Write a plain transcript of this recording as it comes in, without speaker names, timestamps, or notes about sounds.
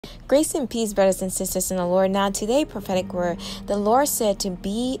Grace and peace, brothers and sisters in the Lord. Now, today, prophetic word, the Lord said to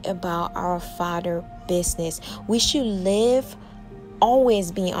be about our Father business. We should live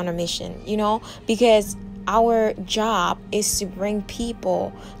always be on a mission, because our job is to bring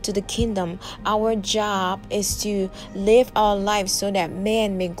people to the kingdom. Our job is to live our lives so that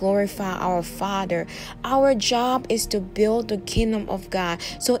man may glorify our Father. Our job is to build the kingdom of God.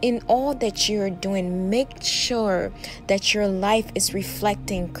 So in all that you're doing, make sure that your life is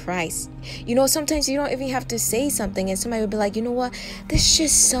reflecting Christ. Sometimes you don't even have to say something and somebody will be like, you know what, there's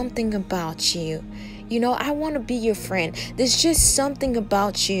just something about you. I want to be your friend. There's just something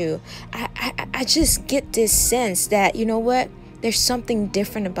about you. I just get this sense that, there's something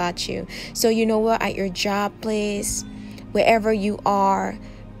different about you. So, at your job place, wherever you are,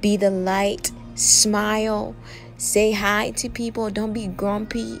 be the light, smile, say hi to people. Don't be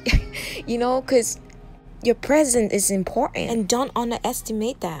grumpy, because your presence is important. And don't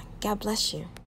underestimate that. God bless you.